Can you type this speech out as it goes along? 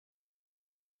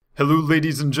Hello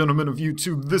ladies and gentlemen of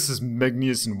YouTube, this is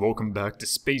Megneous and welcome back to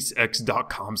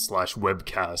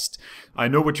SpaceX.com/webcast. I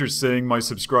know what you're saying, my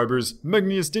subscribers.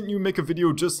 Megneous, didn't you make a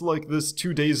video just like this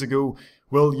 2 days ago?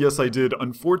 Well, yes I did.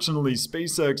 Unfortunately,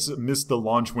 SpaceX missed the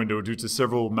launch window due to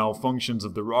several malfunctions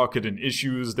of the rocket and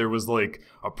issues. There was like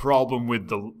a problem with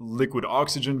the liquid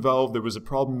oxygen valve, there was a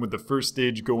problem with the first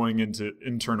stage going into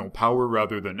internal power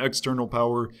rather than external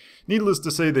power. Needless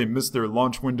to say, they missed their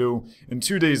launch window, and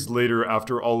 2 days later,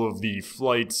 after all of the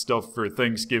flight stuff for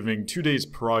Thanksgiving, 2 days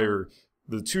prior,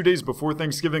 the 2 days before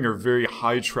Thanksgiving are very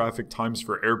high traffic times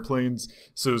for airplanes,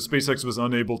 so SpaceX was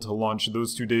unable to launch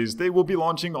those 2 days. They will be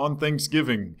launching on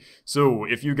Thanksgiving. So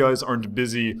if you guys aren't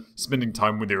busy spending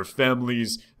time with your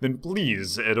families, then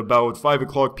please, at about 5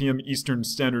 o'clock p.m. Eastern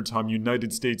Standard Time,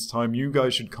 United States time, you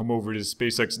guys should come over to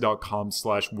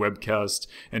SpaceX.com/webcast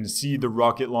and see the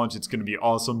rocket launch. It's going to be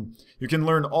awesome. You can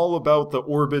learn all about the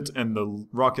orbit and the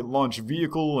rocket launch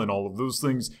vehicle and all of those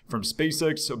things from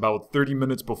SpaceX about 30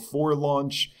 minutes before launch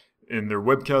in their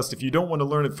webcast. If you don't want to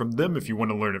learn it from them, if you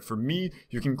want to learn it from me,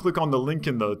 you can click on the link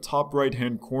in the top right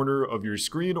hand corner of your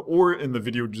screen or in the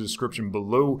video description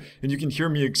below, and you can hear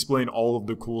me explain all of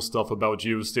the cool stuff about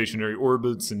geostationary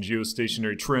orbits and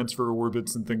geostationary transfer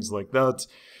orbits and things like that.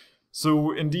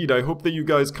 So indeed, I hope that you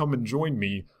guys come and join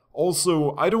me.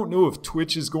 Also, I don't know if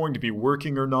Twitch is going to be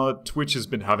working or not. Twitch has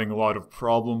been having a lot of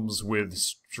problems with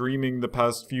streaming the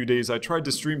past few days. I tried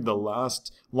to stream the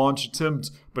last launch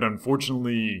attempt, but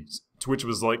unfortunately, Twitch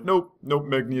was like, nope,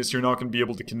 Megneous, you're not going to be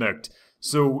able to connect.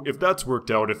 So if that's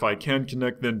worked out, if I can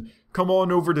connect, then come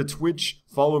on over to Twitch,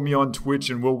 follow me on Twitch,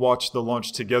 and we'll watch the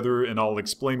launch together, and I'll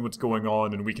explain what's going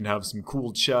on, and we can have some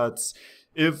cool chats.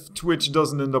 If Twitch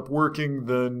doesn't end up working,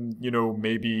 then, you know,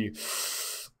 maybe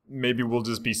we'll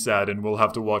just be sad and we'll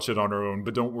have to watch it on our own.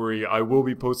 But don't worry, I will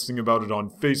be posting about it on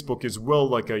Facebook as well,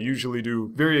 like I usually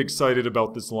do. Very excited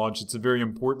about this launch. It's a very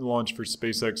important launch for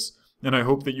SpaceX, and I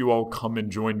hope that you all come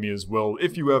and join me as well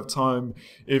if you have time,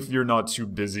 if you're not too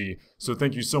busy. So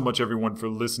thank you so much everyone for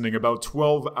listening. About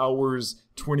 12 hours,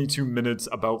 22 minutes,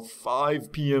 about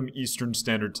 5 p.m. Eastern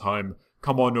Standard Time.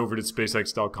 Come on over to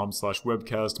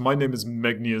SpaceX.com/webcast. My name is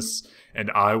Megneous, and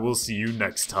I will see you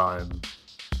next time.